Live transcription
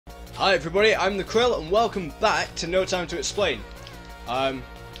Hi everybody, I'm the Krill and welcome back to No Time to Explain.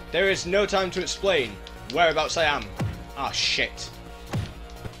 There is no time to explain whereabouts I am. Ah, shit.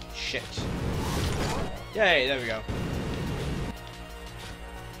 Shit. Yay, there we go.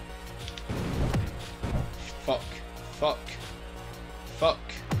 Fuck. Fuck. Fuck.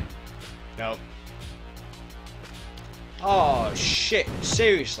 No. Oh, shit.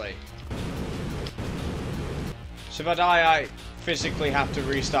 Seriously. So if I die, I physically have to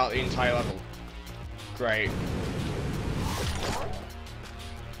restart the entire level. Great.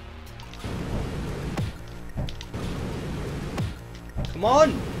 Come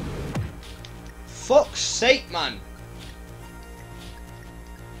on! Fuck's sake, man!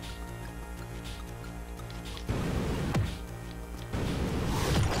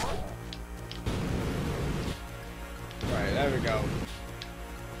 Right, there we go.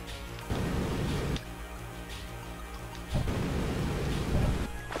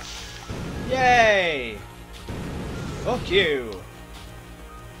 Yay! Fuck you!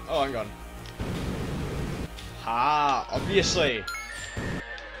 Oh, hang on. Ha! Obviously!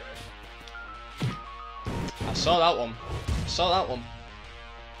 I saw that one. I saw that one.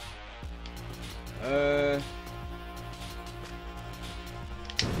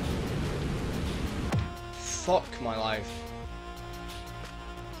 Fuck my life.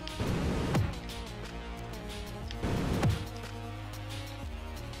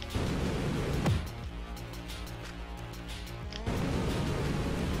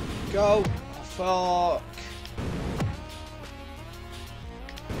 Go! Fuck!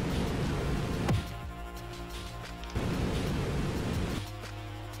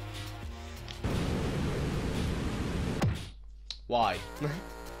 Why?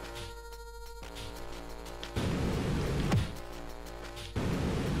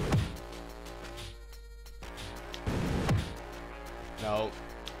 No.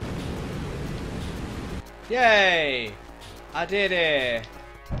 Yay! I did it!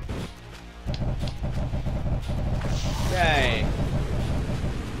 Yay!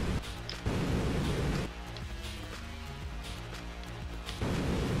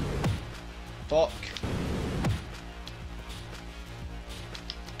 Fuck.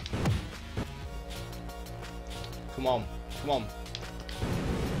 Come on, come on.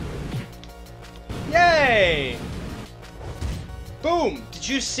 Yay! Boom! Did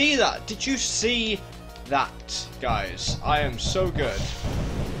you see that? Did you see that, guys? I am so good.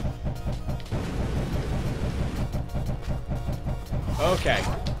 Okay.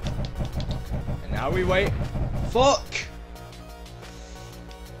 And now we wait. Fuck!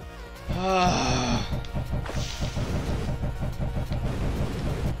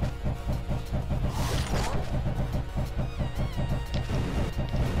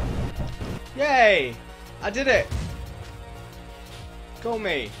 Yay! I did it! Go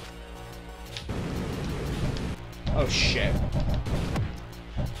me! Oh shit.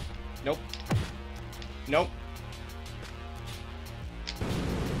 Nope. Nope.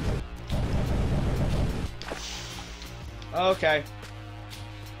 Okay.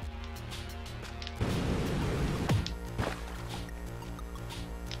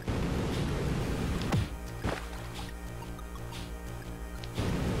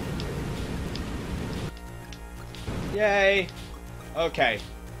 Yay! Okay.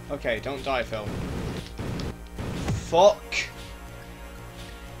 Okay, don't die, Phil. Fuck!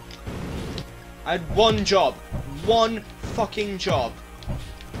 I had one job. One fucking job.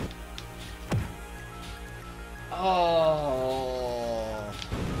 Oh.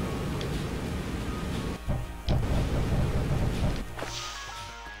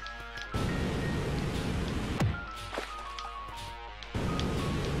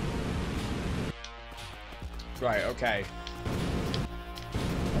 Right, okay.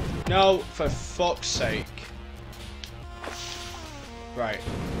 No, for fuck's sake. Right.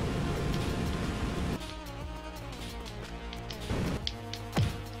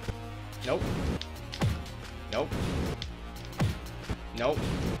 Nope. Nope. Nope.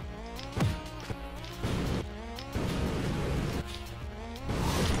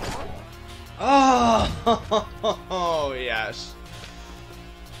 Oh, yes.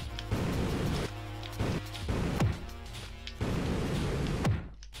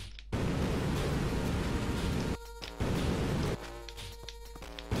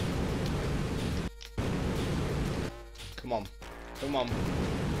 Come on. Come on.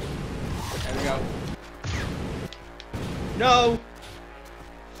 There we go. No!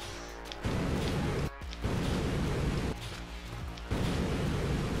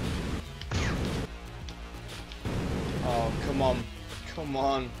 Oh, come on. Come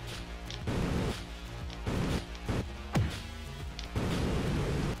on.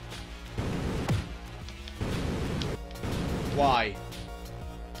 Why?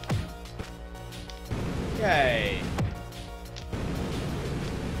 Yay.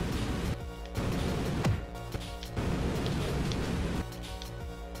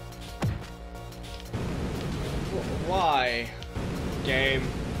 Why? Game.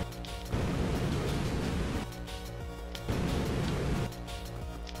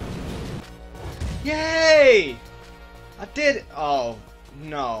 Yay! I did. Oh,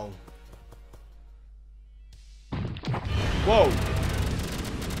 no. Whoa.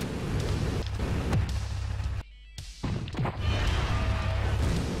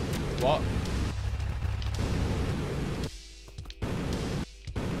 What?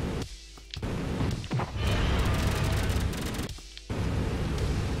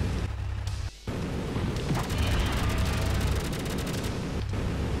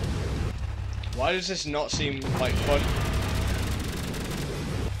 Why does this not seem like fun?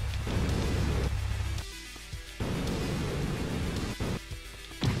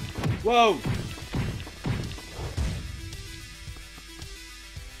 Whoa!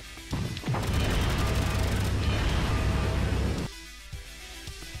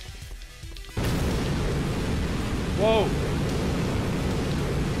 Whoa!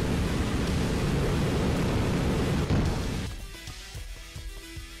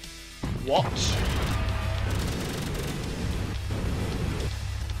 What?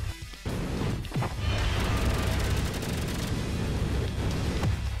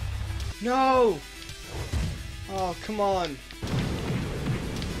 No! Oh, come on.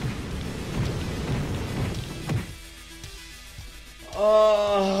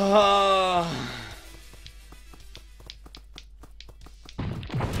 Oh.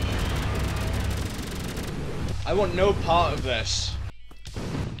 I want no part of this.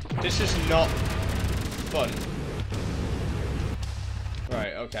 This is not fun.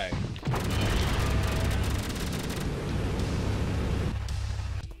 Right, okay.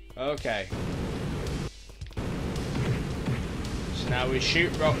 Okay. So now we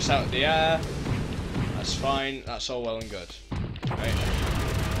shoot rocks out of the air. That's fine. That's all well and good. Right.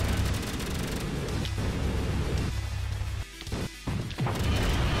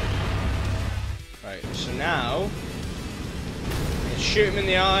 Right, so now shoot him in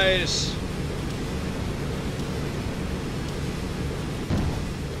the eyes.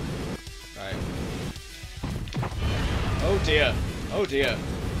 Right. Oh dear. Oh dear.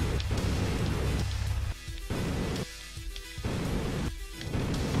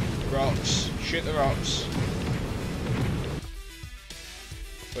 Rocks. Shoot the rocks.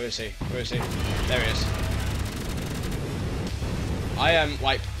 Where is he? Where is he? There he is. I am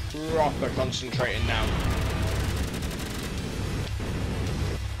like proper concentrating now.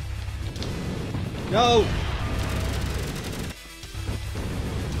 No!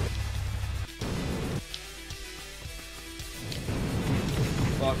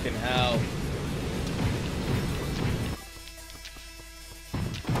 Fucking hell.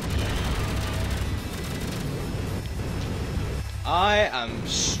 I am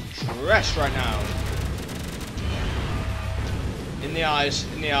stressed right now. In the eyes,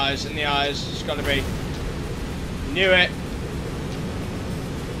 in the eyes, in the eyes. It's gotta be. Knew it.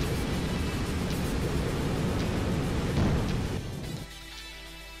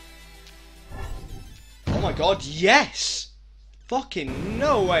 Oh my god, yes! Fucking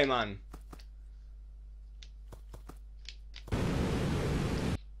no way, man.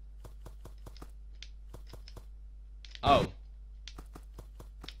 Oh.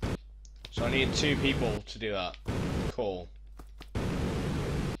 So I need 2 people to do that. Cool.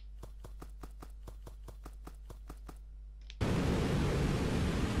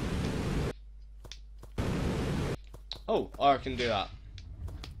 Oh, I can do that.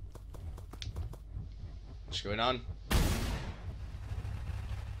 What's going on?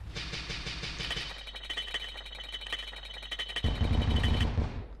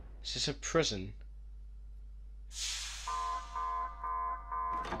 Is this a prison?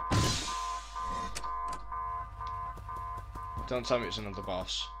 Don't tell me it's another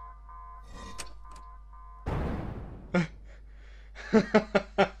boss.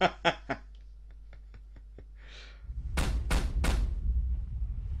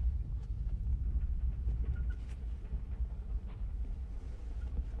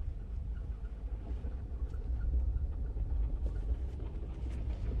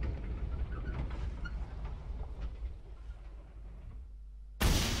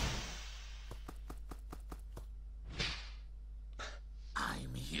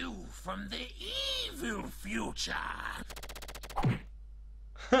 From the evil future.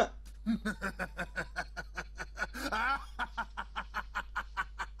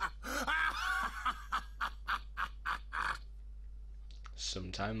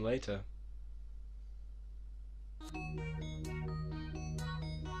 sometime later.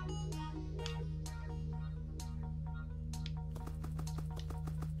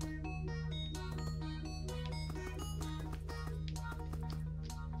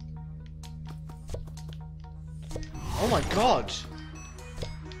 Oh my god!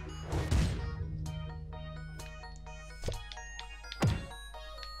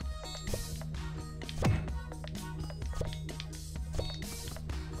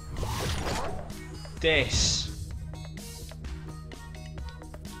 This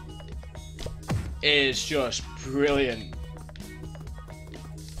is just brilliant.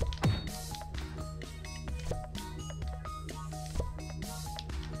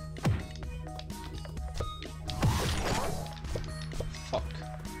 Fuck.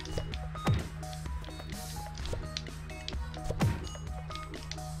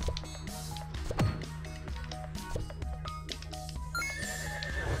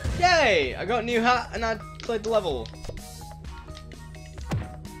 Yay! I got a new hat and I cleared the level.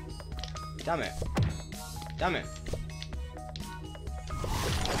 Damn it. Damn it.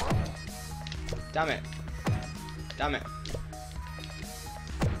 Damn it. Damn it.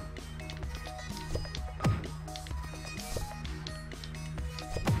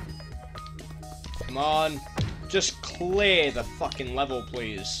 Come on. Just clear the fucking level,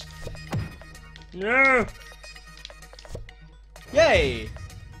 please. No! Yay!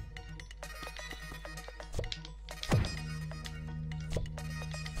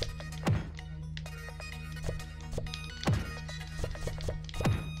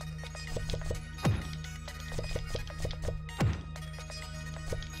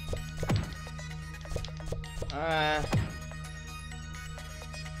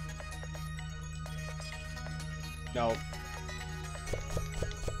 No.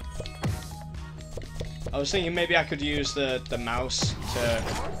 I was thinking maybe I could use the mouse to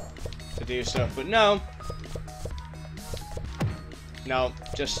do stuff, but no. No,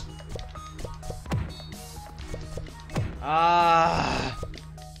 just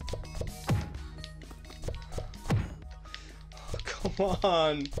come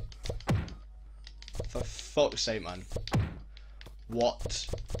on. For fuck's sake, man. What?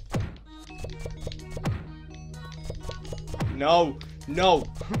 No, no.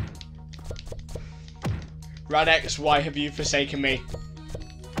 Radix, why have you forsaken me?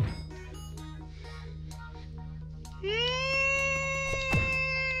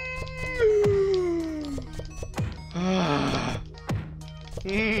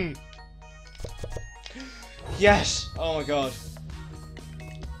 Yes! Oh my god.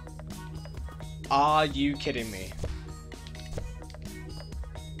 Are you kidding me?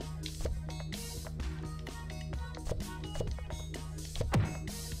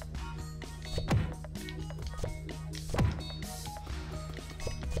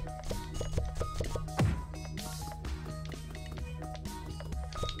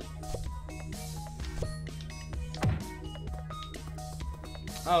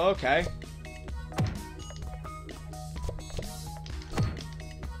 Oh, okay.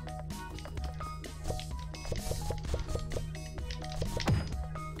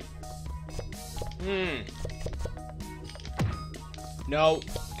 No.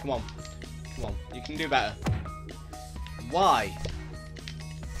 Come on. Come on. You can do better. Why?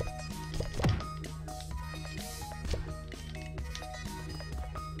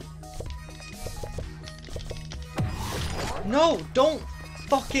 No, don't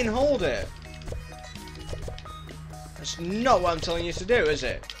fucking hold it. That's not what I'm telling you to do, is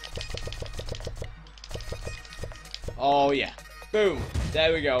it? Oh, yeah. Boom.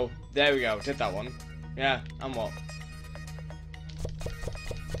 There we go. There we go. Did that one. Yeah, and what?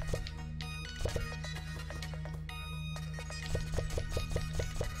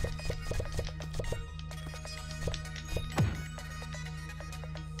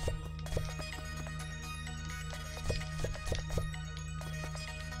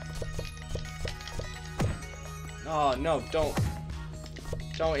 Oh, no,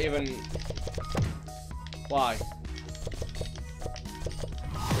 don't even. Why?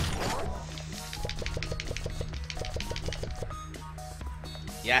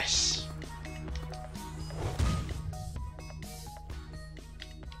 Yes.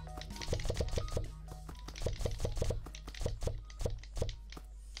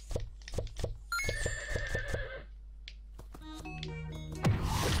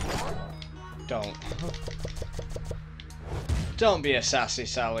 Don't be a sassy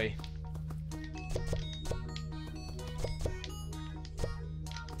Sally.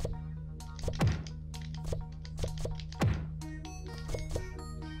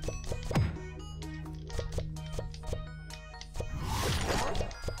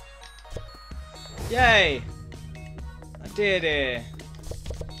 Yay! I did it!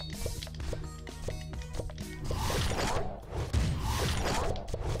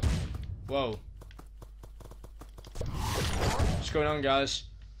 Whoa. What's going on, guys?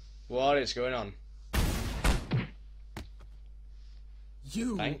 What is going on?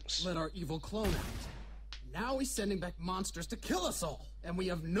 You Thanks. let our evil clone out. Now he's sending back monsters to kill us all, and we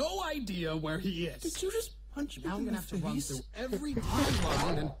have no idea where he is. Did you just punch me Now I'm in gonna the have to run face? through every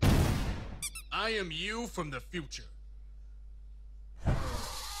timeline and... I am you from the future. Oh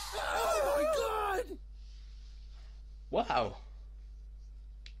my god! Wow.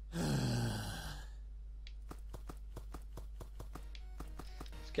 This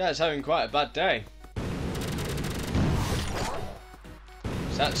guy's having quite a bad day.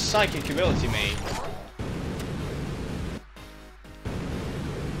 Is that psychic ability, mate?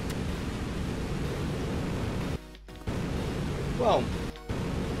 Well,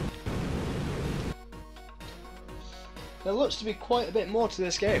 there looks to be quite a bit more to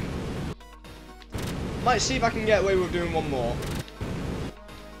this game. Might see if I can get away with doing one more.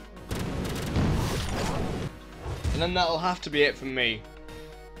 And then that'll have to be it from me.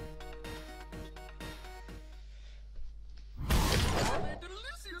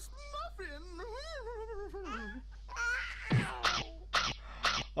 Delicious muffin!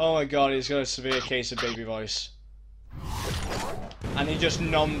 Oh my god, he's got a severe case of baby voice. And he just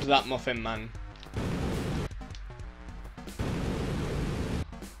nommed that muffin, man.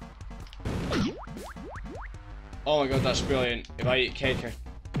 Oh my god, that's brilliant. If I eat cake,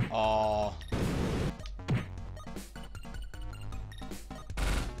 oh.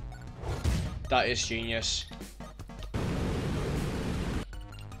 That is genius.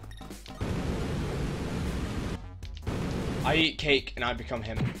 I eat cake and I become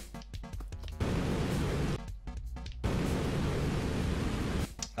him.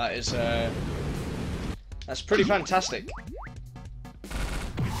 That is, that's pretty fantastic.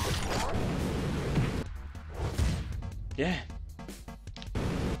 Yeah.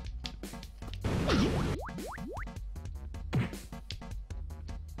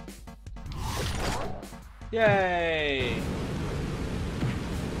 Yay!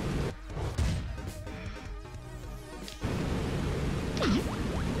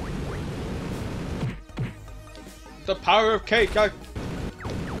 The power of cake!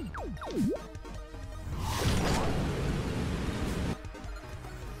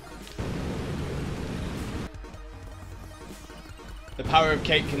 The power of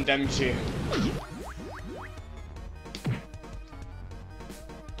cake condemns you.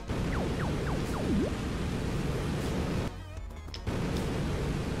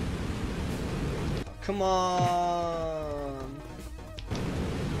 Come on.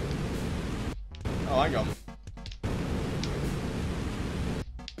 Oh, hang on.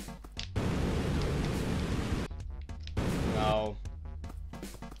 No.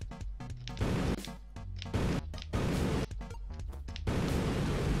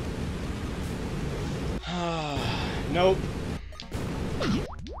 Nope.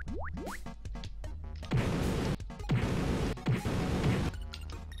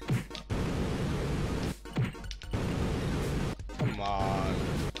 Come on.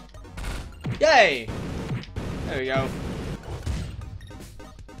 Yay! There we go.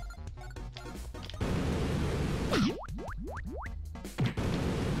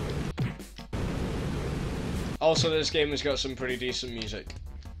 Also, this game has got some pretty decent music.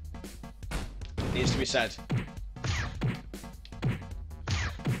 Needs to be said.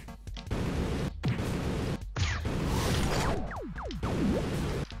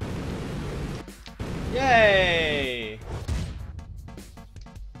 Yay!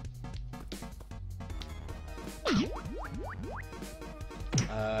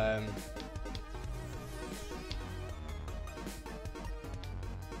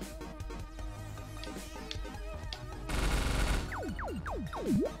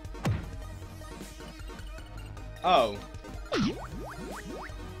 Oh.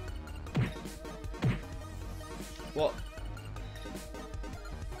 What?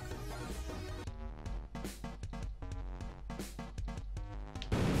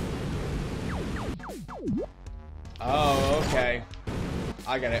 Oh, okay.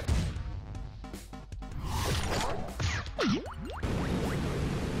 I get it.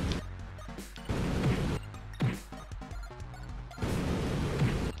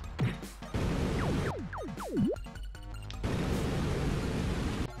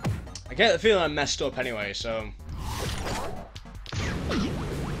 I get the feeling I'm messed up anyway, so...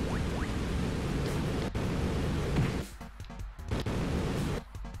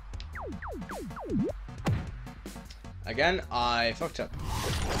 Again, I fucked up.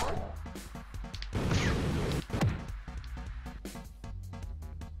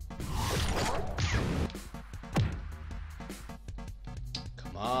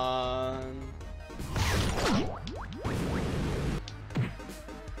 on.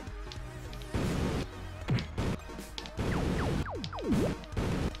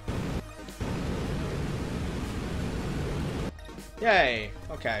 Yay!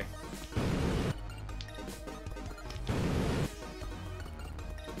 Okay.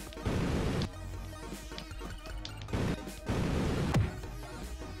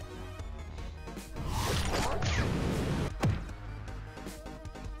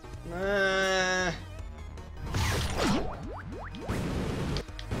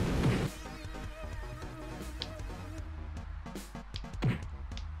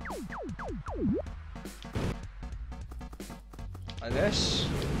 Like this.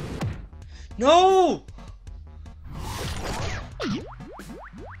 No!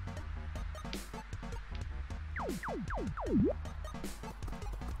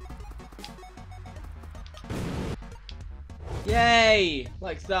 Yay!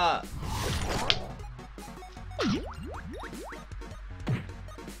 Like that.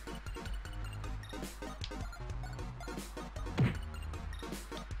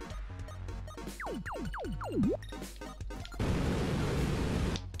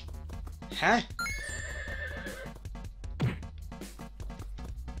 Huh?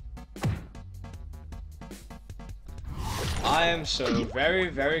 I am so very,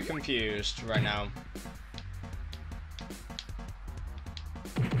 very confused right now.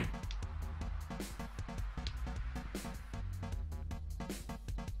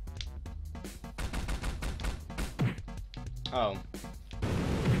 Oh.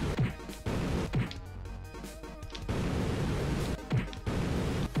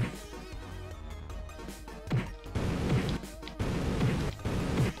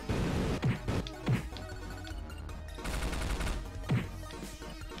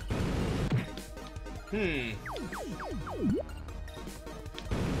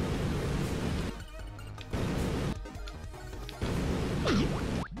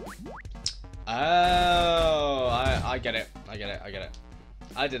 Oh, I get it. I get it. I get it.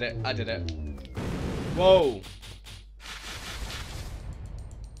 I did it. I did it. Whoa.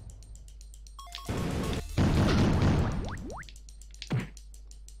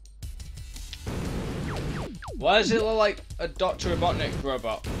 Why does it look like a Dr. Robotnik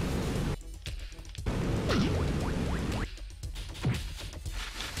robot?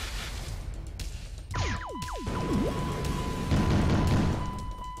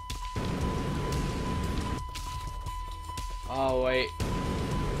 Oh, wait.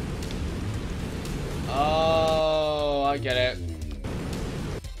 Oh, I get it.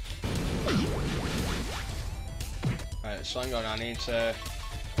 Right, so hang on, I need to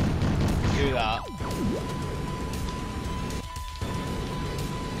do that.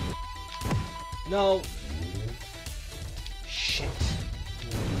 No. Shit.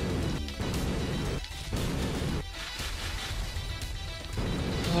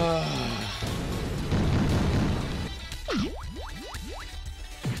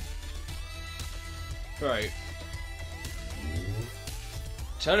 Right.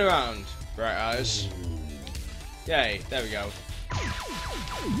 Turn around, bright eyes. Yay, there we go.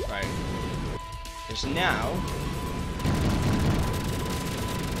 Right. Because now...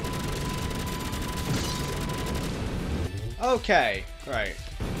 Okay, right.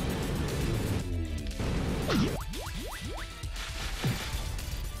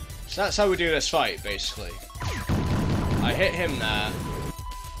 So that's how we do this fight, basically. I hit him there.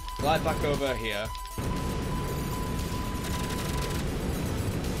 Glide back over here.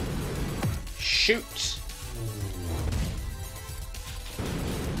 Shoot!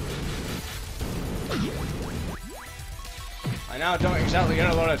 I now don't exactly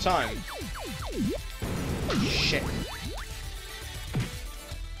get a lot of time. Shit.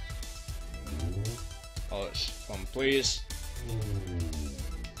 Oh, it's come on, please.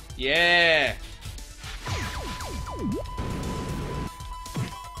 Yeah!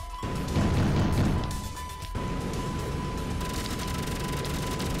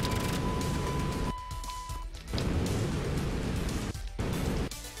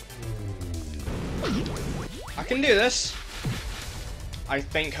 I can do this. I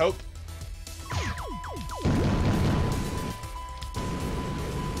think, hope.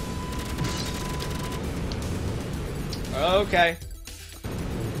 Okay.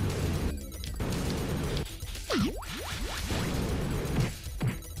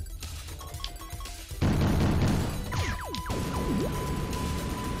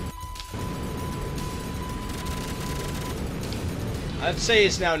 I'd say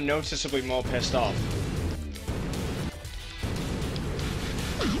he's now noticeably more pissed off.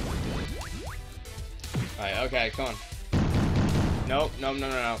 Right, okay, come on. No, no, no,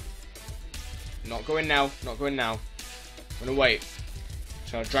 no, no. Not going now. Not going now. I'm gonna wait.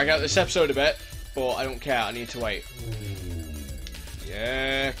 So I'll drag out this episode a bit, but I don't care. I need to wait.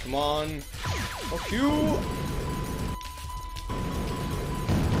 Yeah, come on. Fuck you.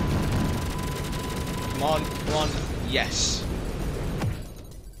 Come on, come on. Yes.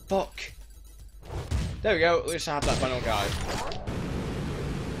 Fuck. There we go. At least I have that final guy.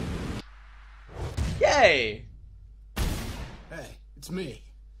 Yay! Hey, it's me.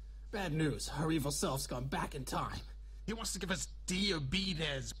 Bad news. Our evil self's gone back in time. He wants to give us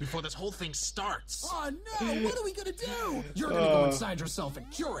diabetes before this whole thing starts. Oh no! What are we gonna do? You're gonna go inside yourself and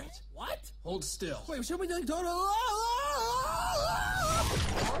cure it. What? Hold still. Wait, should we like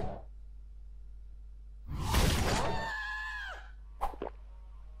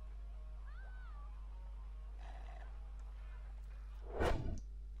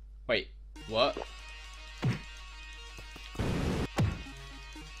Wait, what?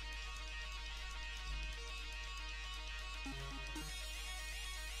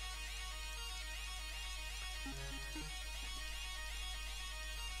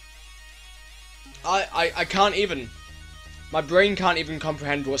 I can't even. My brain can't even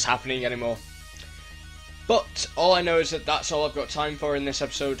comprehend what's happening anymore. But all I know is that that's all I've got time for in this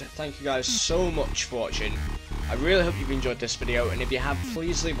episode. Thank you guys so much for watching. I really hope you've enjoyed this video, and if you have,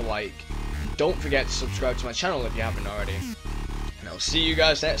 please leave a like. Don't forget to subscribe to my channel if you haven't already. And I'll see you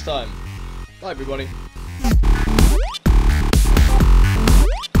guys next time. Bye everybody.